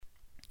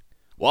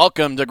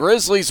Welcome to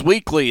Grizzlies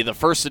Weekly, the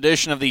first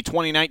edition of the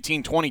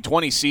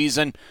 2019-2020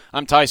 season.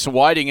 I'm Tyson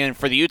Whiting, and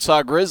for the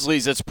Utah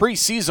Grizzlies, it's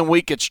preseason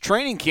week. It's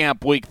training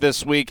camp week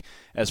this week.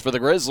 As for the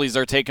Grizzlies,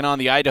 they're taking on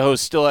the Idaho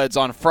Steelheads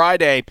on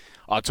Friday,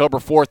 October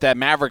 4th at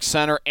Maverik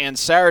Center, and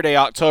Saturday,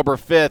 October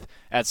 5th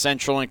at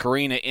CenturyLink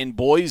Arena in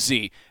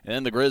Boise. And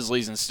then the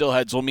Grizzlies and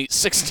Steelheads will meet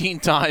 16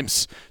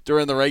 times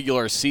during the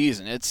regular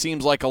season. It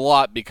seems like a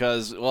lot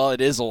because, well,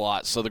 it is a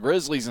lot. So the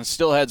Grizzlies and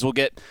Steelheads will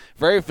get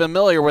very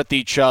familiar with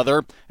each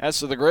other. As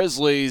for the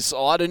Grizzlies, a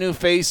lot of new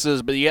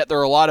faces, but yet there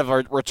are a lot of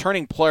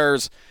returning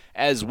players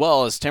as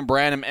well, as Tim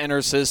Branham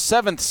enters his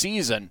 7th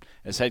season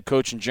as head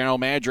coach and general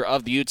manager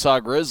of the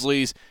Utah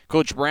Grizzlies.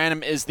 Coach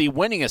Branham is the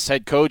winningest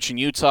head coach in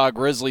Utah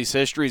Grizzlies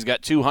history. He's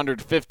got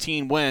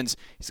 215 wins.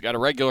 He's got a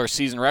regular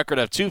season record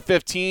of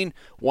 215,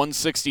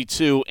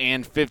 162,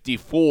 and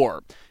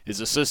 54. His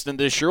assistant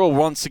this year will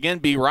once again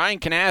be Ryan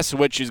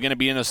Kanasowicz, who's going to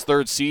be in his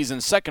 3rd season,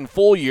 2nd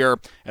full year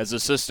as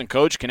assistant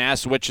coach.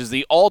 Kanasowicz is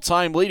the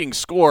all-time leading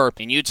scorer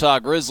in Utah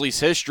Grizzlies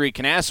history.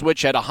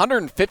 Kanasowicz had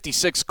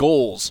 156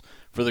 goals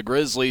for the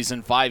Grizzlies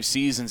in 5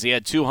 seasons. He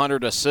had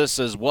 200 assists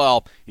as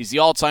well. He's the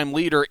all-time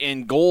leader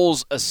in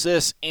goals,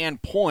 assists,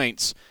 and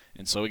points.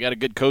 And so we got a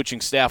good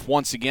coaching staff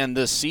once again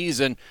this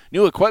season.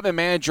 New equipment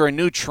manager and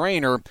new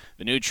trainer.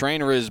 The new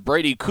trainer is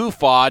Brady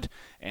Kufod,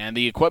 and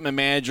the equipment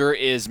manager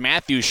is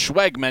Matthew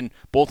Schwegman.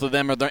 Both of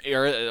them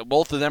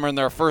are in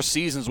their first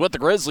seasons with the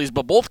Grizzlies,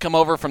 but both come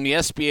over from the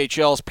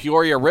SPHL's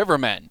Peoria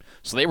Rivermen.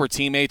 So they were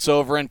teammates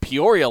over in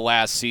Peoria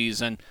last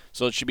season.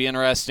 So it should be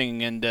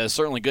interesting and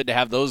certainly good to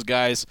have those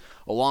guys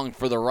along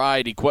for the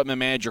ride. Equipment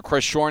manager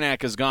Chris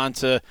Shornack has gone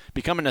to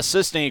become an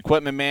assistant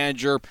equipment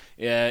manager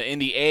in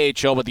the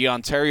AHL with the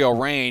Ontario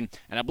Reign.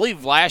 And I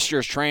believe last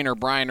year's trainer,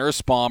 Brian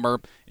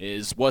Ersbaumer,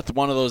 is with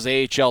one of those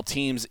AHL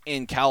teams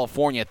in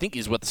California. I think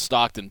he's with the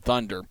Stockton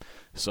Thunder.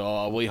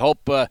 So we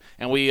hope for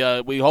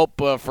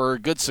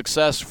good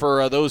success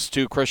for those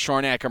two, Chris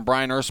Shornack and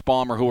Brian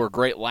Ersbaumer, who were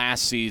great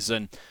last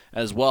season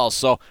as well.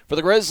 So for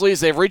the Grizzlies,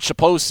 they've reached the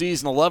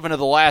postseason 11 of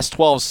the last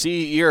 12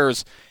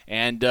 years,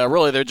 and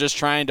really they're just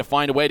trying to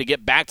find a way to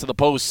get back to the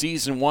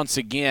postseason once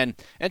again.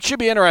 And it should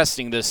be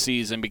interesting this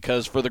season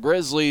because for the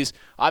Grizzlies,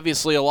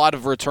 obviously a lot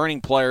of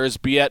returning players,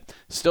 but yet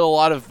still a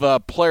lot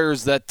of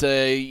players that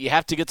you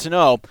have to get to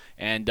know.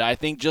 And I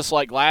think just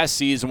like last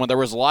season when there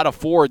was a lot of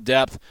forward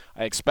depth,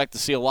 I expect to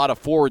see a lot of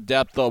forward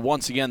depth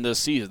once again this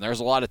season. There's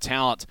a lot of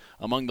talent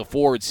among the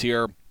forwards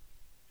here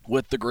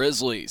with the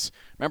Grizzlies.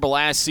 Remember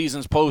last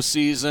season's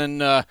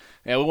postseason?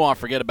 We won't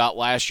forget about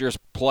last year's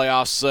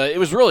playoffs. It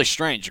was really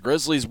strange. The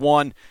Grizzlies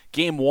won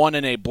Game 1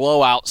 in a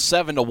blowout,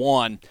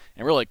 7-1,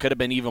 and really it could have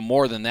been even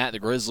more than that. The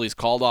Grizzlies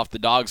called off the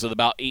Dogs with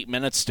about 8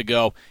 minutes to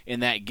go in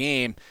that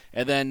game,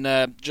 and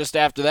then just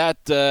after that,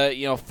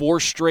 4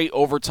 straight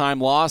overtime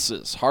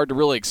losses. Hard to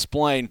really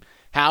explain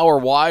how or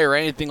why or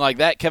anything like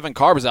that. Kevin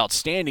Carr was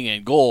outstanding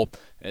in goal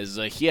as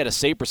he had a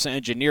save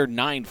percentage of near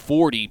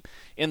 .940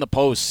 in the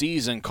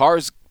postseason.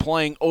 Carr's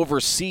playing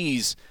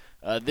overseas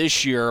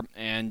this year,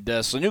 and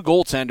so new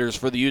goaltenders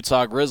for the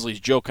Utah Grizzlies.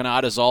 Joe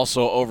Cannata is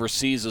also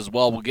overseas as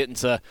well. We'll get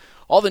into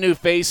all the new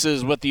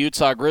faces with the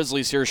Utah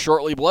Grizzlies here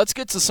shortly, but let's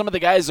get to some of the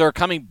guys that are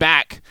coming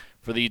back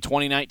for the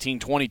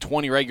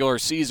 2019-2020 regular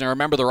season.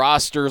 Remember, the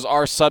rosters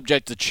are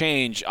subject to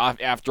change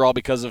after all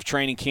because of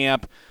training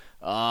camp.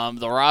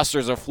 The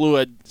rosters are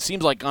fluid,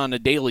 seems like on a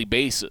daily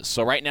basis.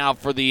 So right now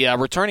for the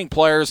returning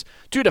players,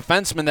 2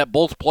 defensemen that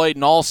both played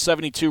in all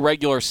 72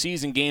 regular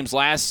season games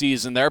last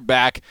season, they're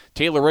back.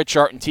 Taylor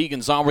Richard and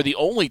Tegan Zahn were the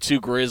only 2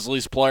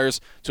 Grizzlies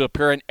players to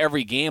appear in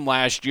every game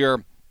last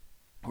year.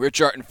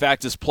 Richard, in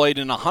fact, has played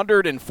in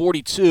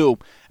 142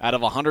 out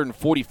of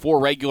 144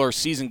 regular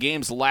season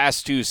games the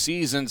last 2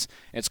 seasons.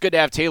 It's good to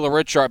have Taylor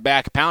Richard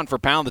back, pound for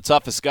pound, the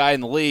toughest guy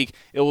in the league.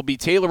 It will be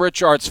Taylor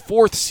Richard's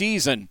 4th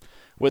season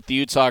with the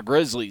Utah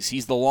Grizzlies.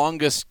 He's the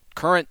longest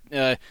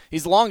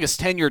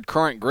tenured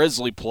current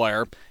Grizzly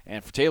player,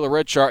 and for Taylor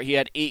Richard, he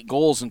had 8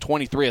 goals and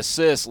 23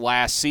 assists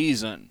last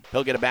season.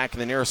 He'll get it back in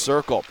the near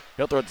circle.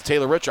 He'll throw it to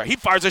Taylor Richard. He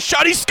fires a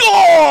shot. He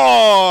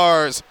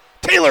scores!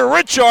 Taylor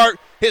Richard,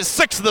 his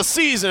 6th of the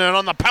season, and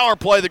on the power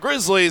play, the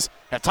Grizzlies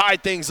have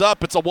tied things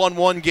up. It's a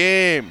 1-1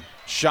 game.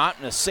 Shot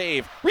and a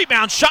save.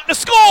 Rebound, shot and a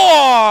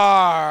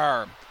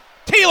score!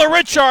 Taylor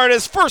Richard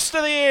is first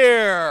of the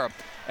year.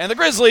 And the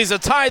Grizzlies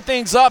have tied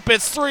things up.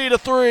 It's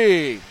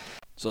 3-3.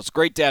 So it's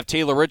great to have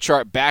Taylor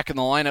Richard back in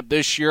the lineup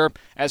this year.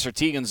 As for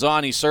Tegan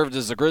Zahn, he served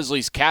as the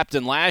Grizzlies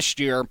captain last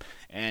year.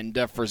 And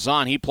for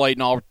Zahn, he played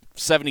in all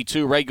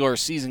 72 regular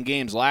season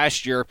games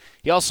last year.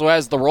 He also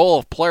has the role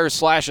of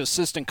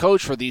player/assistant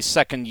coach for the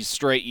 2nd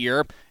straight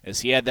year,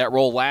 as he had that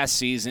role last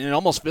season. It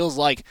almost feels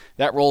like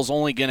that role is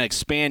only going to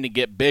expand and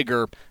get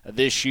bigger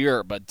this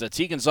year. But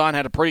Tegan Zahn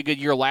had a pretty good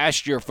year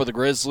last year for the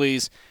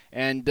Grizzlies.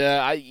 And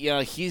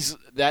he's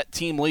that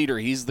team leader.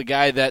 He's the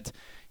guy that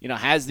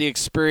has the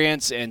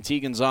experience, and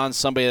Tegan Zahn's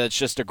somebody that's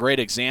just a great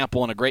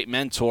example and a great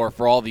mentor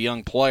for all the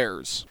young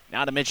players.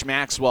 Now to Mitch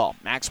Maxwell.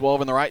 Maxwell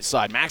over on the right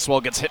side.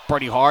 Maxwell gets hit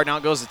pretty hard. Now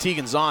it goes to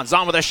Tegan Zahn.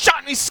 Zahn with a shot,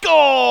 and he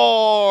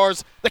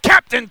scores! The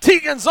captain,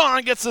 Tegan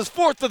Zahn, gets his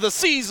 4th of the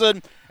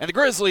season, and the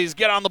Grizzlies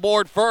get on the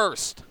board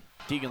first.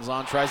 Tegan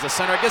Zahn tries to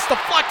center. It gets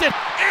deflected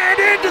and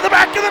into the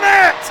back of the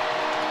net.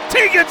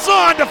 Tegan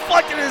Zahn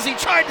deflected as he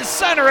tried to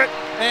center it,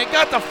 and it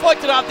got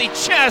deflected off the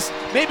chest,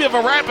 maybe of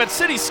a Rapid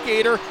City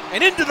skater,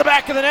 and into the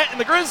back of the net, and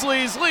the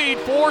Grizzlies lead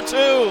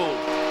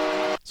 4-2.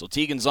 So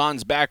Tegan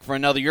Zahn's back for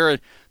another year.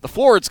 The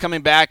forwards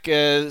coming back.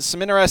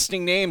 Some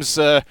interesting names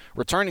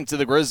returning to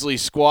the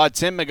Grizzlies squad.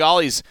 Tim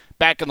McGauley's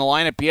back in the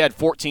lineup. He had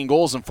 14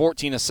 goals and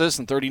 14 assists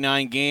in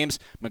 39 games.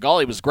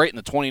 McGauley was great in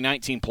the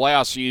 2019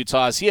 playoffs for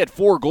Utah. He had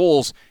 4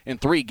 goals in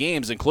 3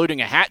 games, including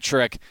a hat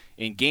trick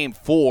in Game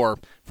 4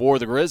 for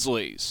the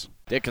Grizzlies.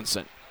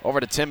 Dickinson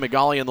over to Tim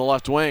McGauley in the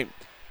left wing.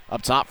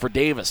 Up top for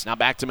Davis. Now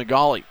back to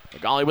McGauley.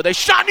 McGauley with a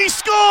shot, and he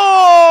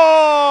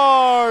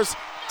scores!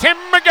 Tim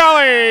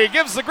McGauley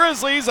gives the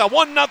Grizzlies a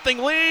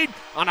 1-0 lead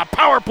on a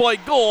power play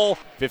goal.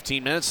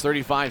 15 minutes,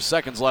 35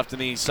 seconds left in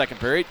the second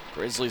period.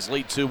 Grizzlies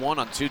lead 2-1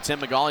 on 2 Tim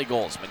McGauley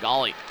goals.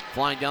 McGauley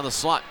flying down the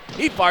slot.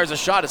 He fires a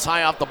shot as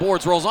high off the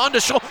boards, rolls on to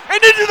Scholl,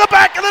 and into the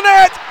back of the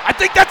net. I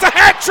think that's a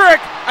hat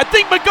trick. I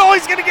think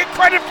McGauley's going to get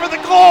credit for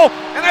the goal,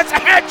 and that's a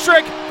hat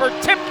trick for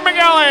Tim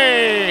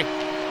McGauley.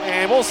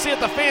 And we'll see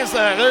at the fans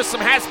that there's some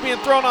hats being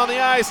thrown on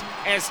the ice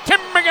as Tim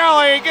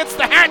McGauley gets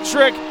the hat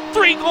trick.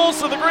 3 goals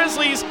for the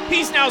Grizzlies.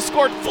 He's now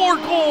scored 4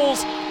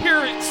 goals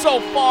here so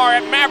far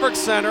at Maverick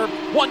Center.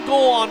 1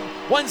 goal on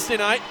Wednesday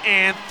night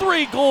and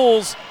 3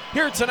 goals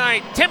here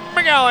tonight. Tim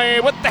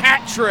McGauley with the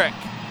hat trick.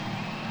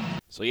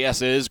 So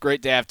yes, it is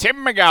great to have Tim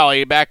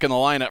McGauley back in the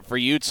lineup for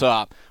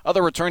Utah.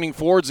 Other returning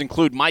forwards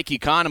include Mike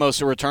Economos,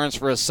 who returns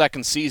for his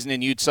second season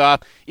in Utah.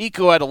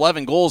 Eco had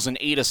 11 goals and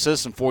 8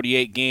 assists in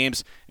 48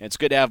 games. And it's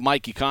good to have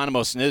Mike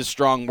Economos and his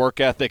strong work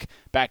ethic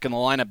back in the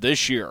lineup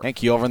this year.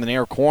 Henke over in the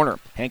near corner.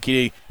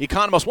 Henke,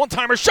 Economos,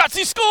 one-timer, shots,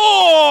 he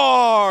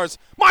scores!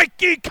 Mike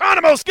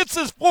Economos gets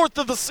his 4th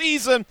of the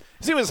season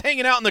as he was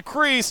hanging out in the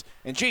crease,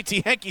 and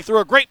JT Henke threw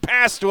a great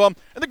pass to him.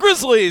 And the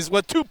Grizzlies,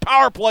 with 2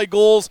 power play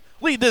goals,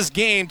 lead this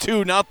game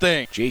 2-0.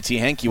 JT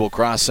Henke will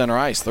cross center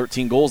ice.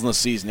 13 goals in the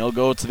season. He'll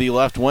go to the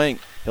left wing.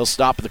 He'll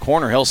stop at the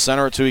corner. He'll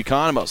center it to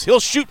Economos. He'll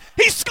shoot.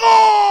 He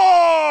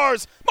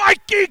scores!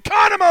 Mike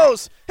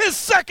Economos, his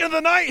 2nd of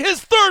the night,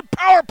 his 3rd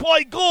power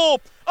play goal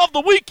of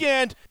the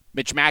weekend.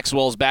 Mitch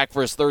Maxwell is back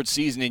for his 3rd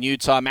season in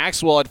Utah.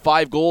 Maxwell had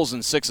 5 goals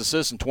and 6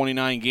 assists in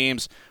 29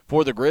 games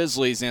for the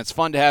Grizzlies, and it's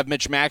fun to have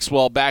Mitch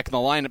Maxwell back in the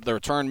lineup, the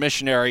return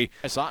missionary.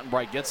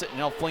 Ottenbright gets it, and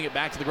he'll fling it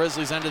back to the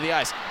Grizzlies' end of the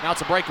ice. Now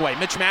it's a breakaway.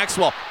 Mitch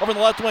Maxwell over in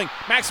the left wing.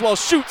 Maxwell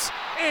shoots,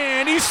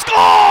 and he scores!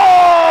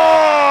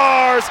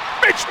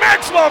 Mitch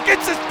Maxwell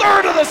gets his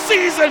 3rd of the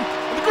season.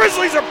 The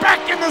Grizzlies are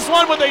back in this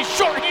one with a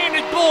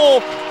shorthanded goal,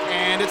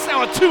 and it's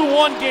now a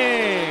 2-1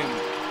 game.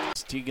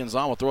 Tegan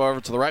Zahn will throw over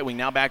to the right wing.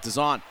 Now back to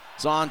Zahn.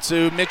 Zahn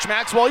to Mitch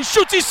Maxwell. He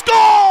shoots. He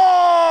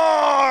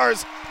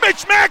scores!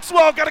 Mitch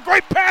Maxwell got a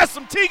great pass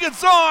from Tegan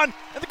Zahn,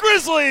 and the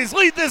Grizzlies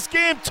lead this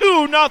game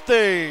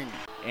 2-0.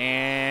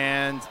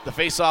 And the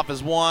faceoff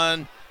is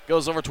won.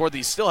 Goes over toward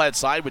the Stillhead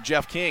side with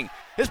Jeff King.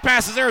 His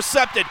pass is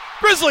intercepted.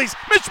 Grizzlies,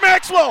 Mitch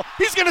Maxwell.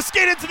 He's going to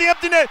skate into the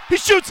empty net. He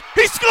shoots.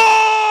 He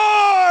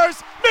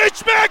scores!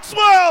 Mitch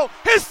Maxwell,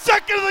 his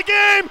 2nd of the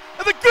game,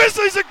 and the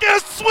Grizzlies are going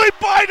to sweep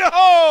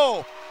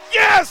Idaho.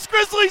 Yes,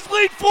 Grizzlies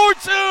lead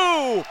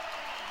 4-2.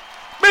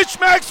 Mitch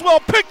Maxwell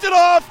picked it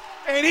off,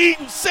 and he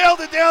sailed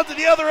it down to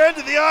the other end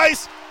of the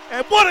ice.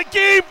 And what a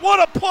game, what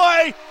a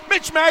play.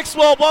 Mitch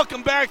Maxwell,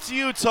 welcome back to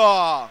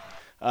Utah.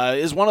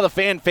 Is one of the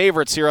fan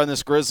favorites here on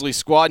this Grizzlies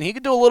squad, and he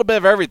can do a little bit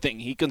of everything.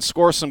 He can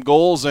score some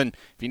goals, and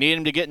if you need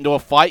him to get into a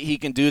fight, he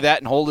can do that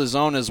and hold his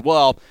own as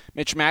well.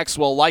 Mitch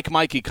Maxwell, like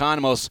Mike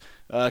Economos,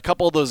 a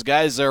couple of those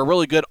guys are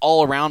really good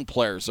all-around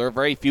players. There are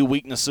very few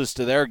weaknesses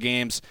to their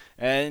games.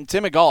 And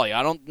Tim McGauley,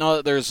 I don't know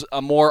that there's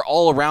a more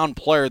all-around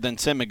player than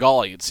Tim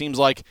McGauley. It seems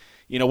like,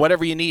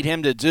 whatever you need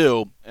him to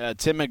do,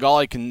 Tim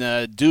McGauley can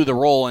do the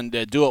role and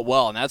do it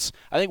well. And that's,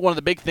 I think, one of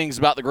the big things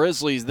about the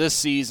Grizzlies this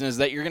season is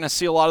that you're going to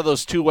see a lot of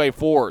those two-way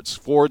forwards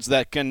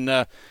that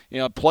can,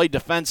 play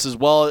defense as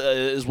well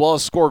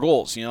as score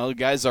goals. The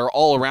guys are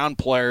all-around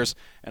players,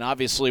 and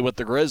obviously with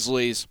the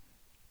Grizzlies,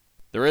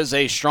 there is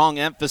a strong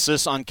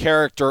emphasis on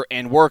character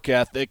and work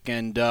ethic,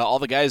 and all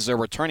the guys that are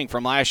returning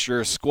from last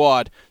year's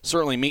squad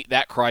certainly meet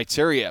that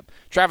criteria.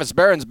 Travis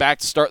Barron's back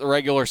to start the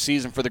regular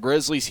season for the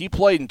Grizzlies. He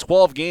played in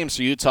 12 games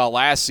for Utah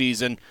last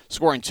season,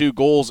 scoring 2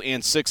 goals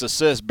and 6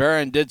 assists.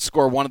 Barron did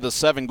score one of the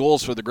 7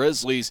 goals for the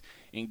Grizzlies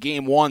in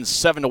Game 1's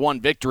 7-1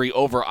 victory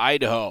over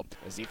Idaho.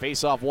 As the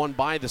faceoff won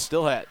by the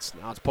Stillheads.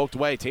 Now it's poked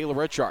away. Taylor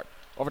Richard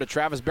over to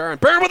Travis Barron.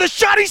 Barron with a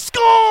shot. He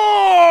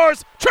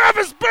scores!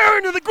 Travis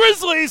Barron to the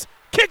Grizzlies.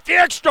 Kick the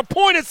extra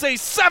point. It's a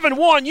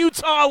 7-1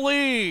 Utah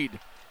lead.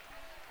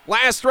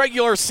 Last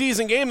regular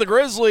season game, the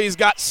Grizzlies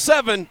got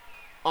 7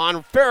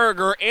 on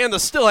Farragher and the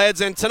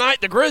Stillheads, and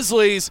tonight the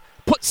Grizzlies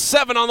put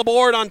 7 on the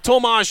board on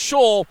Tomas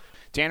Scholl.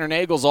 Tanner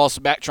Nagel's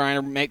also back trying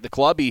to make the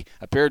club. He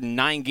appeared in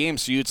 9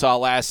 games for Utah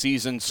last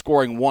season,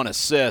 scoring 1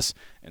 assist.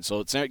 And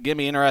so it's going to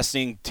be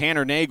interesting.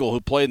 Tanner Nagel,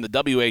 who played in the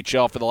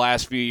WHL for the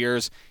last few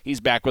years,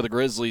 he's back with the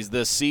Grizzlies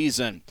this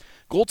season.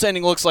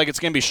 Goaltending looks like it's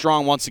going to be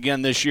strong once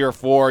again this year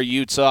for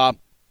Utah.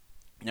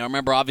 Now,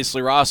 remember,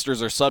 obviously,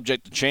 rosters are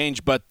subject to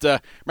change, but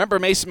remember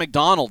Mason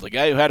McDonald, a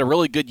guy who had a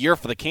really good year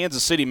for the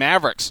Kansas City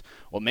Mavericks.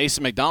 Well,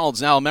 Mason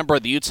McDonald's now a member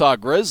of the Utah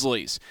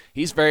Grizzlies.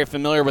 He's very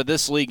familiar with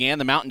this league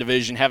and the Mountain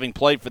Division, having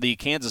played for the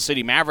Kansas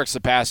City Mavericks the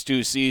past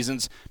 2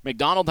 seasons.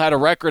 McDonald had a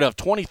record of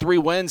 23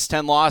 wins,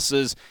 10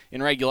 losses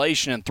in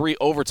regulation, and 3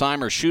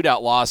 overtime or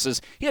shootout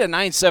losses. He had a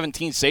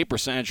 .917 save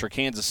percentage for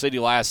Kansas City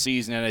last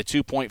season and a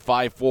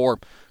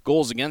 2.54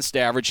 goals against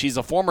average. He's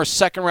a former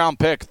second-round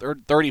pick,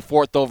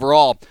 34th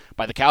overall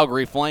by the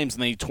Calgary Flames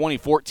in the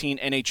 2014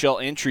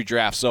 NHL entry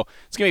draft. So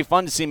it's going to be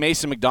fun to see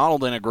Mason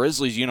McDonald in a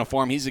Grizzlies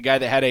uniform. He's a guy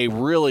that had a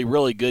really,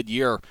 really good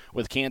year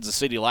with Kansas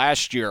City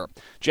last year.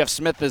 Jeff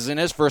Smith is in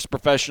his first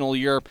professional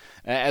year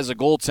as a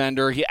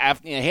goaltender. He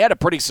had a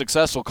pretty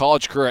successful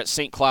college career at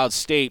St. Cloud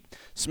State.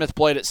 Smith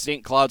played at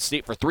St. Cloud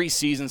State for 3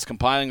 seasons,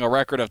 compiling a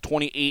record of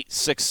 28,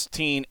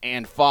 16,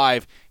 and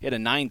 5. He had a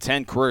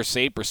 .910 career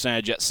save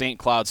percentage at St.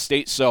 Cloud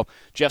State. So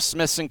Jeff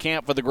Smith's in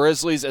camp for the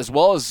Grizzlies, as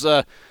well as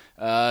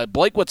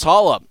Blake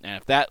Watala. And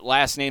if that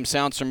last name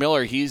sounds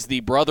familiar, he's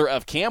the brother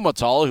of Cam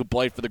Watala, who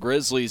played for the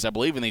Grizzlies, I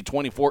believe, in the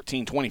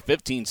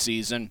 2014-2015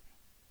 season.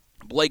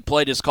 Blake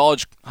played his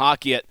college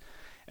hockey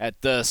at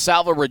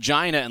Salva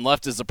Regina and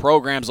left as the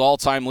program's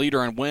all-time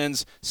leader in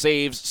wins,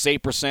 saves,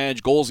 save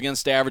percentage, goals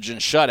against average,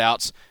 and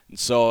shutouts. And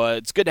so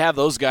it's good to have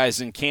those guys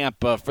in camp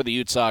for the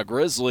Utah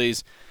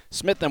Grizzlies.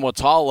 Smith and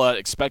Watala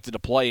expected to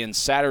play in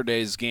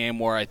Saturday's game,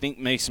 where I think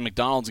Mason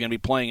McDonald's going to be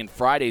playing in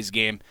Friday's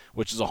game,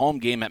 which is a home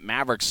game at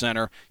Maverick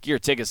Center. Get your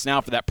tickets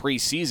now for that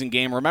preseason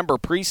game. Remember,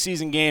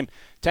 preseason game,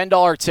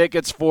 $10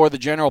 tickets for the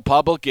general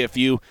public. If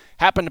you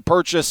happen to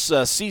purchase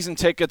season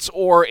tickets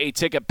or a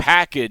ticket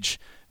package,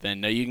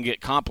 then you can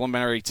get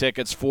complimentary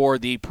tickets for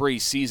the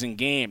preseason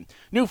game.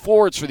 New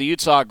forwards for the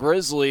Utah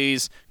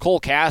Grizzlies. Cole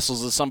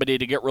Castles is somebody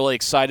to get really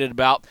excited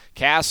about.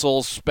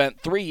 Castles spent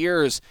 3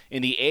 years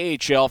in the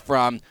AHL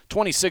from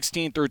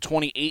 2016 through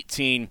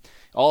 2018.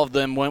 All of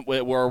them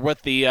were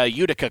with the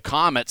Utica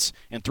Comets.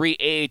 In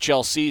 3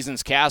 AHL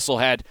seasons, Castle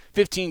had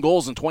 15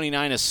 goals and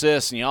 29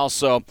 assists, and he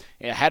also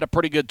had a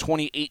pretty good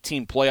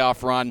 2018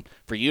 playoff run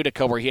for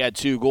Utica where he had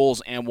 2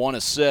 goals and 1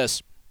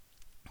 assist.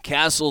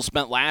 Castle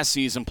spent last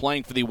season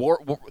playing for the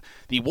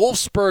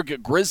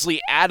Wolfsburg Grizzly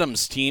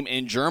Adams team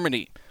in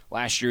Germany.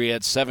 Last year he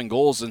had 7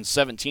 goals and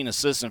 17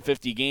 assists in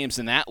 50 games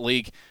in that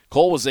league.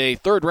 Cole was a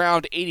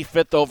third-round,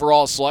 85th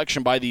overall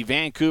selection by the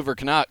Vancouver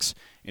Canucks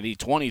in the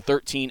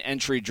 2013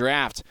 entry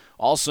draft.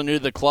 Also new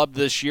to the club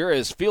this year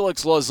is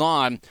Felix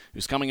Lauzon,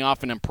 who's coming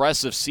off an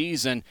impressive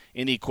season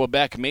in the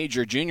Quebec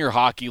Major Junior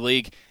Hockey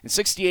League. In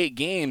 68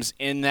 games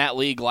in that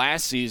league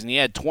last season, he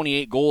had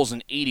 28 goals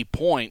and 80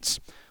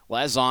 points.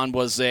 Lauzon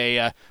was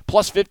a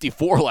plus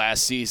 54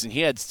 last season.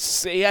 He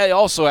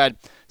also had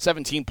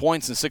 17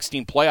 points in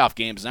 16 playoff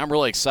games, and I'm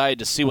really excited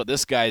to see what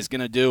this guy is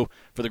going to do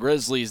for the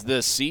Grizzlies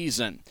this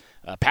season.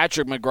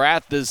 Patrick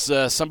McGrath is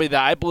somebody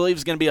that I believe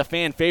is going to be a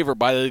fan favorite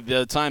by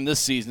the time this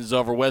season is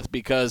over with,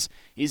 because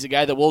he's a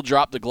guy that will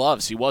drop the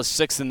gloves. He was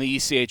 6th in the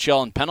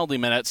ECHL in penalty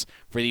minutes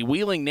for the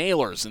Wheeling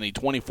Nailers in the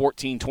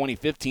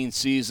 2014-2015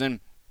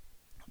 season.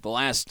 The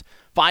last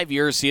 5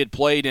 years he had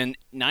played in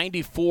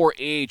 94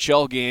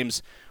 AHL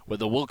games with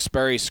the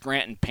Wilkes-Barre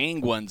Scranton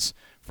Penguins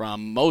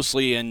from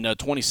mostly in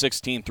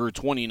 2016 through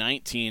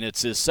 2019.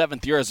 It's his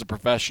 7th year as a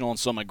professional, and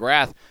so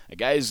McGrath, a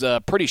guy's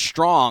pretty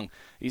strong.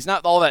 He's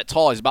not all that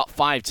tall. He's about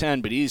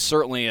 5'10", but he's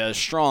certainly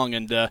strong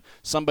and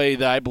somebody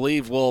that I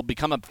believe will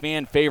become a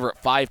fan favorite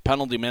 5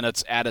 penalty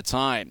minutes at a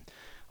time.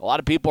 A lot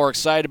of people are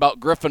excited about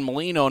Griffin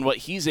Molino and what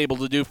he's able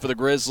to do for the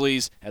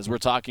Grizzlies. As we're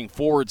talking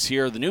forwards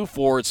here, the new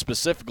forwards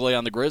specifically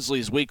on the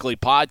Grizzlies Weekly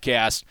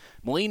podcast,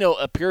 Molino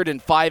appeared in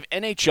 5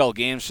 NHL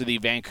games for the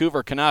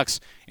Vancouver Canucks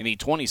in the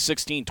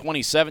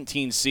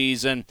 2016-2017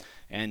 season,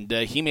 and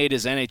he made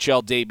his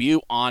NHL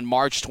debut on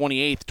March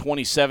 28th,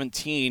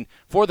 2017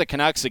 for the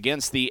Canucks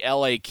against the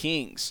LA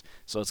Kings.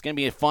 So it's going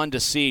to be fun to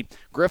see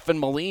Griffin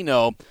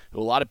Molino, who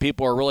a lot of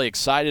people are really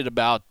excited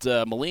about.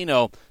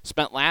 Molino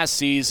spent last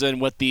season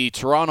with the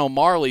Toronto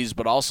Marlies,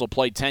 but also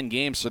played 10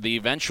 games for the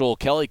eventual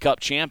Kelly Cup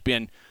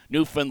champion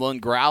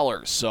Newfoundland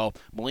Growlers. So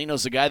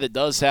Molino's a guy that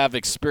does have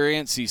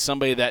experience. He's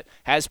somebody that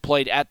has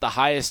played at the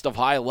highest of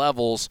high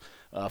levels.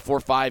 4 or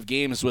 5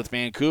 games with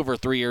Vancouver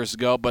 3 years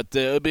ago, but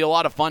it would be a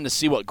lot of fun to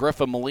see what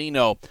Griffin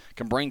Molino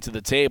can bring to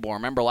the table.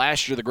 Remember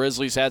last year the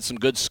Grizzlies had some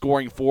good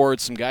scoring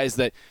forwards, some guys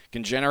that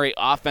can generate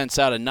offense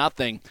out of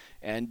nothing,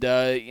 and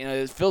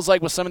it feels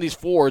like with some of these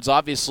forwards,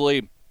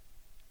 obviously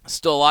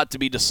still a lot to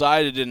be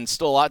decided and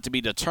still a lot to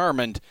be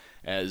determined,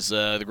 as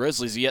the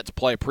Grizzlies yet to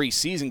play a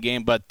preseason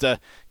game, but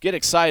get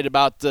excited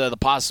about the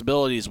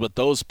possibilities with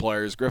those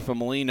players, Griffin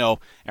Molino.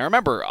 And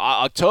remember,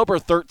 October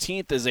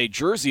 13th is a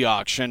jersey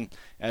auction,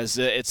 as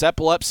it's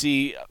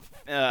Epilepsy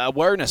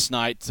Awareness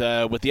Night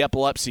with the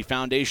Epilepsy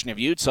Foundation of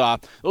Utah.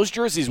 Those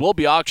jerseys will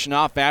be auctioned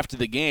off after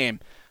the game.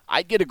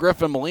 I'd get a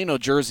Griffin Molino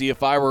jersey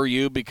if I were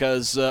you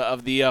because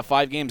of the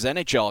 5 games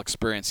NHL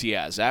experience he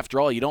has. After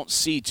all, you don't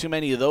see too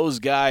many of those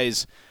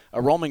guys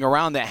roaming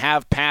around that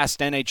have past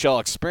NHL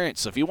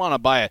experience. So if you want to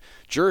buy a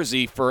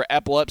jersey for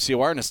Epilepsy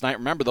Awareness Night,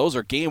 remember those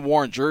are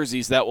game-worn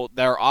jerseys that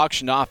are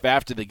auctioned off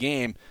after the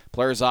game.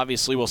 Players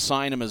obviously will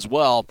sign them as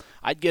well.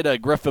 I'd get a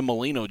Griffin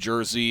Molino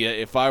jersey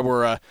if I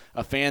were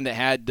a fan that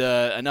had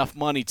enough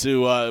money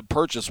to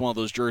purchase one of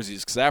those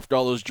jerseys, because after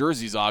all those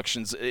jerseys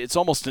auctions, it's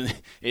almost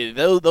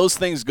those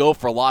things go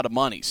for a lot of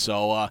money.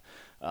 So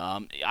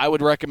I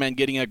would recommend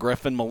getting a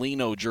Griffin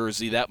Molino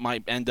jersey. That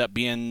might end up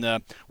being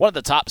one of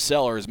the top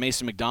sellers.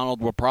 Mason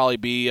McDonald will probably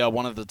be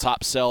one of the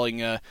top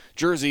selling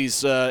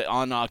jerseys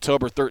on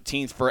October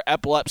 13th for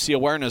Epilepsy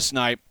Awareness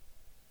Night,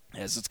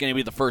 as it's going to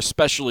be the first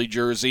specialty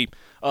jersey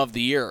of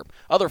the year.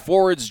 Other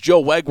forwards,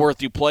 Joe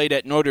Wegworth, who played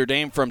at Notre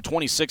Dame from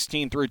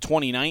 2016 through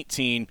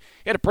 2019.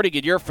 He had a pretty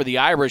good year for the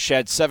Irish,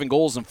 had 7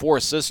 goals and 4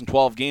 assists in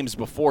 12 games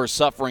before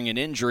suffering an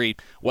injury.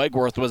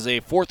 Wegworth was a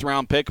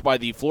 4th-round pick by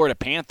the Florida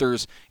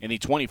Panthers in the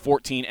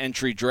 2014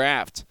 entry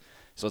draft.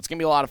 So it's going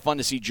to be a lot of fun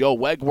to see Joe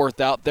Wegworth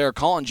out there.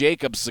 Colin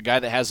Jacobs, a guy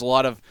that has a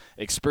lot of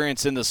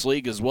experience in this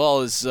league as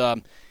well, as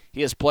he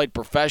has played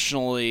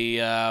professionally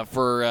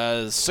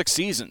for 6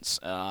 seasons,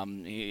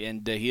 and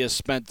he has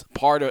spent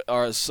part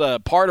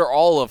or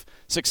all of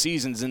 6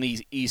 seasons in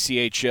the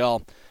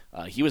ECHL.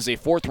 He was a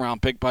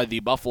 4th-round pick by the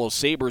Buffalo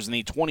Sabres in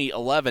the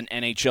 2011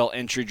 NHL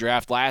entry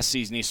draft. Last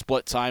season, he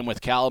split time with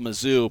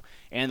Kalamazoo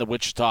and the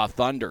Wichita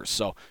Thunder.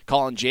 So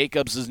Colin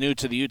Jacobs is new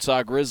to the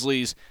Utah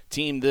Grizzlies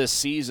team this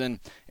season.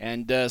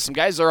 And some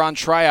guys are on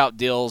tryout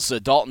deals.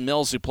 Dalton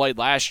Mills, who played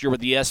last year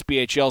with the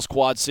SPHL's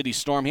Quad City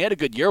Storm. He had a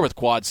good year with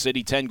Quad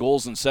City, 10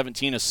 goals and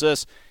 17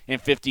 assists in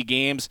 50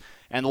 games.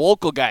 And the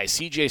local guy,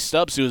 CJ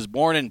Stubbs, who was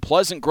born in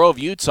Pleasant Grove,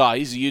 Utah.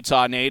 He's a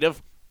Utah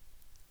native.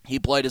 He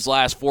played his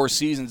last 4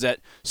 seasons at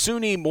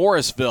SUNY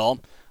Morrisville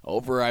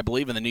over, I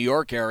believe, in the New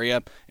York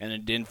area.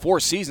 And in 4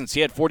 seasons,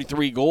 he had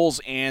 43 goals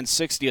and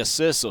 60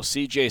 assists. So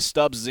C.J.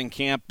 Stubbs is in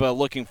camp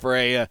looking for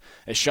a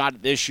shot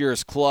at this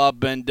year's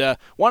club. And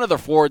one other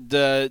forward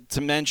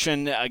to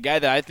mention, a guy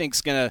that I think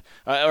is going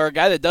to, or a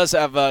guy that does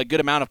have a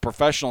good amount of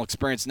professional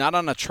experience, not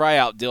on a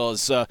tryout deal,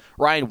 is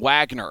Ryan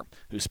Wagner,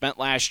 who spent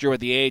last year with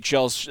the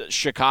AHL's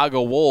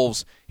Chicago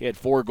Wolves. He had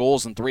 4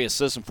 goals and 3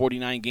 assists in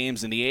 49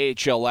 games in the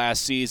AHL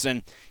last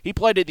season. He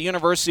played at the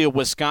University of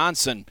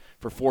Wisconsin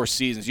for 4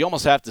 seasons. You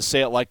almost have to say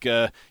it like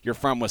you're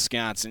from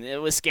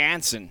Wisconsin.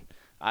 Wisconsin.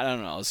 I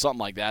don't know, something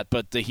like that.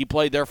 But he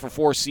played there for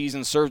 4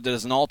 seasons, served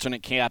as an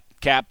alternate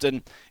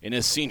captain in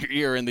his senior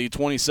year in the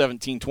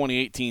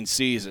 2017-2018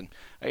 season.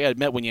 I got to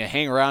admit, when you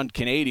hang around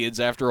Canadians,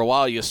 after a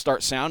while you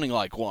start sounding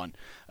like one.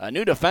 A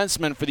new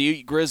defenseman for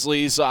the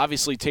Grizzlies,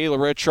 obviously Taylor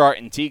Richard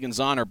and Tegan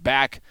Zahn are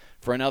back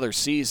for another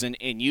season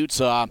in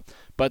Utah.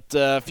 But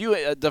a few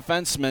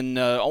defensemen,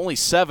 only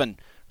 7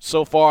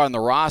 so far on the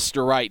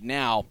roster right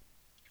now.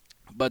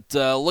 But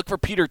look for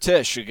Peter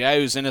Tisch, a guy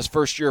who's in his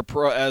first year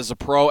as a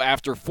pro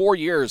after 4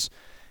 years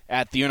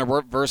at the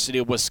University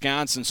of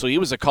Wisconsin. So he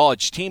was a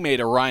college teammate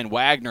of Ryan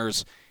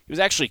Wagner's. He was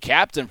actually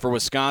captain for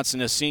Wisconsin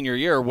his senior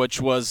year, which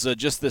was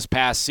just this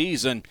past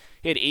season.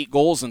 He had 8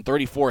 goals and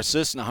 34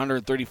 assists in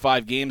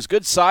 135 games.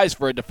 Good size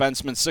for a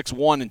defenseman,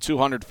 6'1" and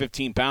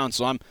 215 pounds.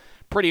 So I'm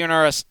pretty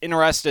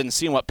interested in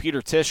seeing what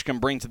Peter Tisch can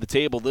bring to the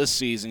table this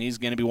season. He's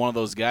going to be one of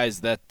those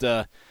guys that,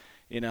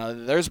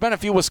 there's been a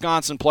few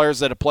Wisconsin players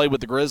that have played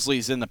with the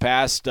Grizzlies in the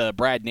past.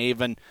 Brad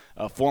Navin,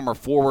 a former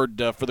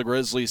forward for the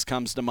Grizzlies,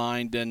 comes to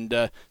mind. And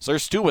so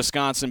there's 2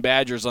 Wisconsin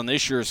Badgers on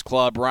this year's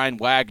club, Ryan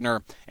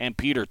Wagner and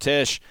Peter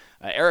Tisch.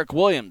 Eric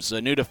Williams, a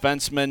new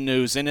defenseman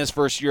who's in his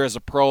first year as a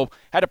pro,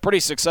 had a pretty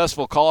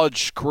successful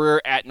college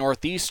career at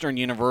Northeastern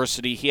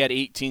University. He had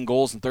 18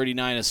 goals and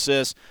 39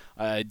 assists.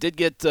 Did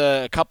get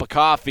a cup of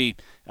coffee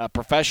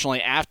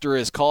professionally after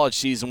his college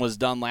season was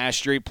done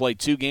last year. He played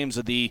 2 games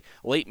of the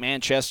late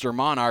Manchester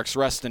Monarchs,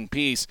 rest in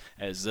peace,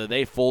 as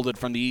they folded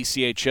from the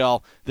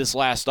ECHL this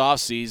last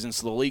offseason.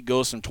 So the league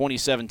goes from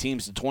 27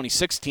 teams to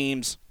 26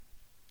 teams.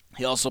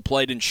 He also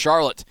played in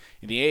Charlotte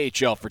in the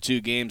AHL for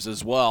 2 games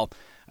as well.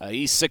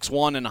 He's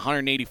 6'1" and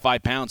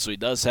 185 pounds, so he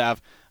does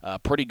have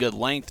pretty good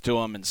length to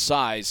him and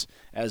size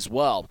as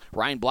well.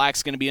 Ryan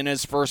Black's going to be in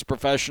his first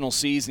professional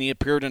season. He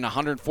appeared in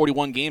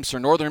 141 games for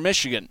Northern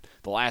Michigan.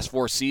 The last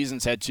 4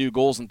 seasons had 2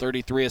 goals and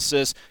 33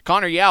 assists.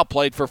 Connor Yao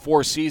played for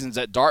 4 seasons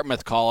at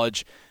Dartmouth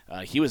College.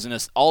 He was an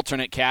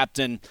alternate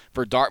captain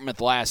for Dartmouth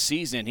last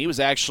season. He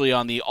was actually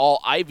on the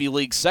All-Ivy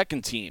League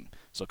second team.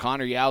 So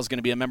Connor Yao is going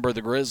to be a member of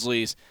the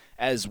Grizzlies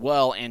as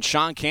well. And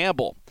Sean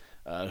Campbell,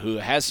 who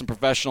has some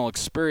professional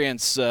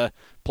experience,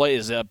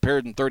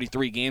 appeared in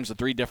 33 games with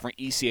 3 different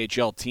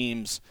ECHL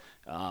teams,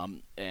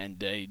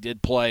 and he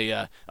did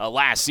play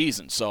last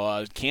season.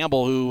 So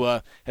Campbell, who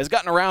has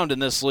gotten around in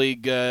this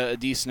league a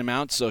decent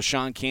amount, so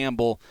Sean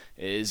Campbell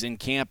is in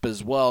camp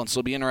as well, and so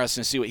it'll be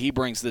interesting to see what he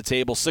brings to the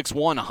table. 6'1",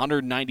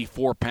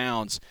 194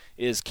 pounds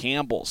is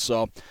Campbell.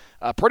 So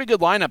a pretty good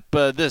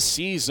lineup this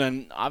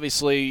season.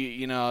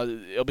 Obviously,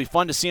 it'll be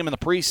fun to see him in the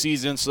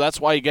preseason, so that's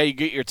why you got to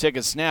get your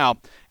tickets now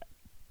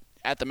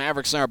at the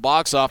Maverick Center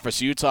box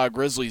office,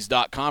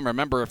 UtahGrizzlies.com.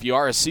 Remember, if you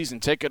are a season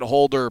ticket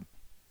holder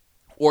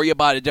or you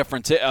bought a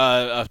different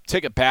a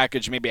ticket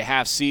package, maybe a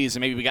half season,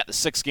 maybe we got the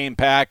 6-game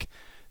pack,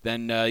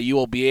 then you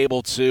will be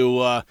able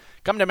to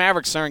come to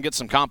Maverik Center and get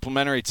some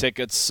complimentary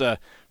tickets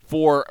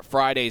for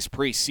Friday's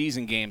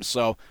preseason games.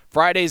 So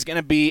Friday's going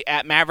to be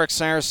at Maverik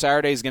Center.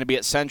 Saturday's going to be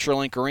at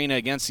CenturyLink Arena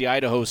against the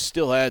Idaho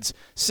Steelheads.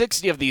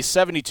 60 of these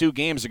 72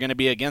 games are going to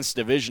be against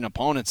division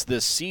opponents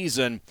this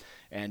season.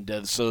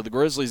 And so the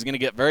Grizzlies are going to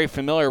get very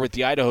familiar with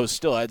the Idaho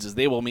Steelheads as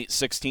they will meet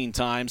 16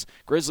 times.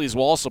 Grizzlies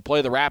will also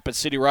play the Rapid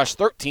City Rush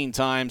 13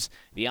 times,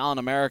 the Allen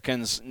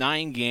Americans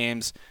 9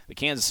 games, the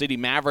Kansas City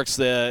Mavericks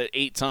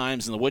 8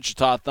 times, and the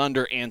Wichita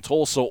Thunder and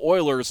Tulsa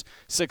Oilers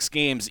 6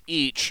 games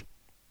each.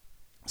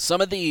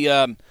 Some of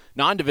the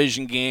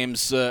non-division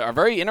games are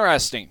very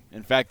interesting.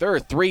 In fact, there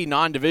are 3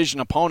 non-division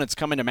opponents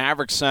coming to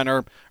Maverik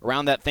Center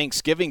around that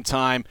Thanksgiving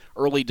time,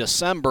 early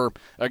December.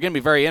 They're going to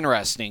be very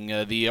interesting.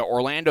 The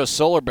Orlando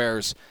Solar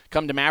Bears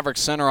come to Maverik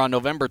Center on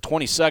November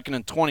 22nd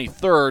and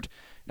 23rd.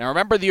 Now,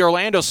 remember, the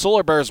Orlando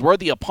Solar Bears were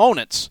the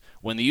opponents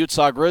when the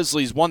Utah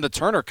Grizzlies won the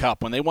Turner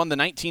Cup, when they won the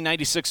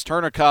 1996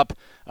 Turner Cup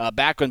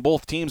back when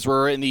both teams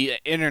were in the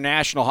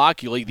International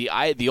Hockey League, the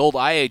old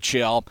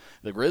IHL.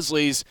 The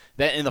Grizzlies,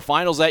 that in the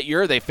finals that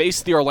year, they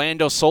faced the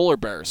Orlando Solar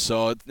Bears.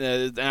 So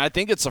and I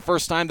think it's the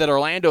first time that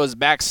Orlando is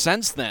back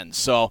since then.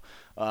 So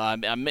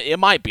it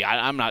might be.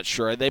 I'm not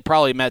sure. They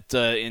probably met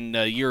in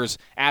years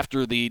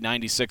after the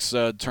 96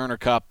 Turner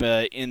Cup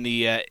in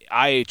the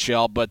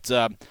IHL, but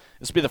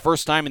this will be the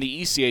first time in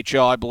the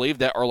ECHL, I believe,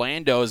 that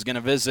Orlando is going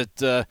to visit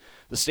the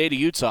state of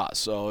Utah.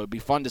 So it'll be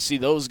fun to see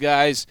those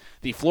guys.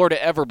 The Florida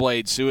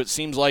Everblades, who it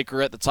seems like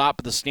are at the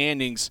top of the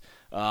standings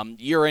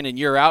year in and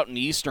year out in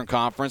the Eastern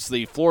Conference.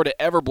 The Florida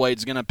Everblades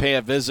is going to pay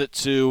a visit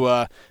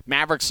to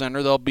Maverik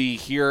Center. They'll be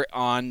here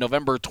on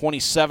November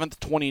 27th,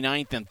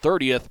 29th, and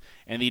 30th.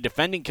 And the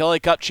defending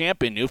Kelly Cup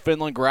champion,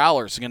 Newfoundland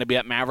Growlers, are going to be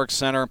at Maverik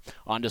Center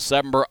on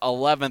December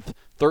 11th,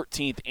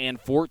 13th, and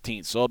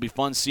 14th. So it'll be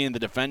fun seeing the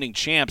defending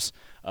champs.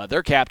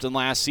 Their captain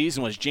last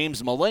season was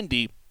James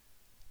Melindy,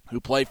 who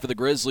played for the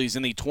Grizzlies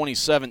in the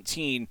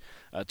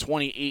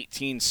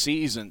 2017-2018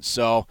 season.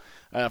 So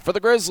for the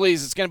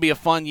Grizzlies, it's going to be a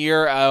fun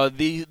year.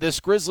 This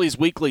Grizzlies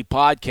Weekly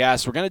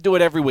podcast, we're going to do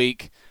it every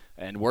week,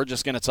 and we're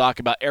just going to talk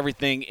about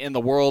everything in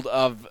the world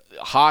of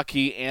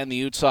hockey and the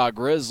Utah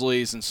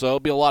Grizzlies. And so it'll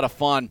be a lot of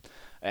fun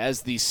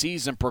as the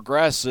season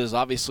progresses.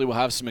 Obviously, we'll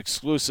have some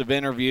exclusive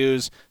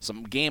interviews,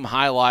 some game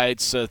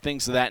highlights,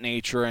 things of that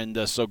nature.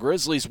 And so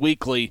Grizzlies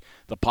Weekly,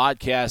 the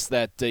podcast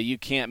that you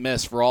can't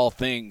miss for all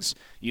things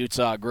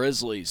Utah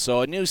Grizzlies.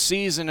 So a new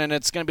season, and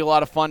it's going to be a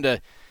lot of fun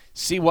to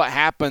see what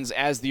happens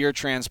as the year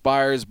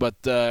transpires. But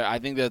I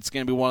think that's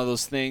going to be one of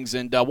those things.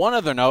 And one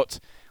other note,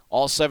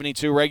 all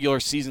 72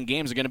 regular season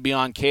games are going to be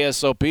on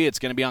KSOP. It's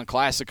going to be on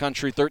Classic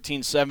Country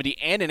 1370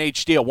 and in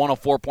HD at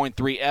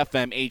 104.3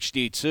 FM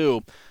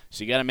HD2.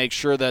 So you got to make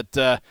sure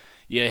that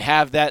you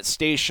have that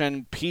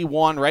station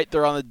P1 right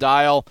there on the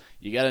dial.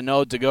 You got to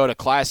know to go to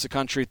Classic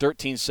Country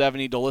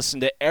 1370 to listen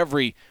to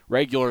every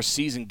regular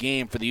season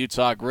game for the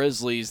Utah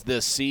Grizzlies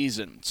this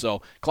season.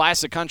 So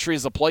Classic Country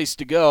is the place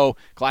to go.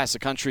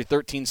 Classic Country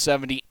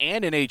 1370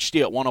 and in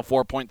HD at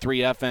 104.3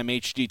 FM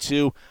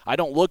HD2. I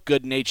don't look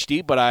good in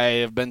HD, but I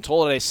have been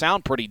told that I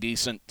sound pretty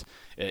decent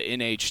in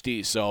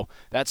HD. So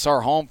that's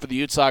our home for the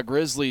Utah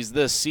Grizzlies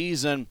this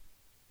season.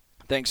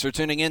 Thanks for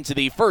tuning in to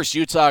the first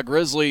Utah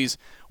Grizzlies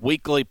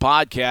Weekly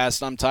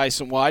podcast. I'm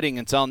Tyson Whiting.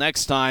 Until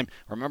next time,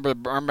 remember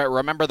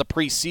the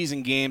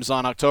preseason games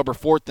on October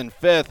 4th and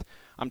 5th.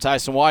 I'm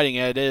Tyson Whiting,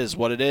 and it is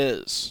what it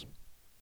is.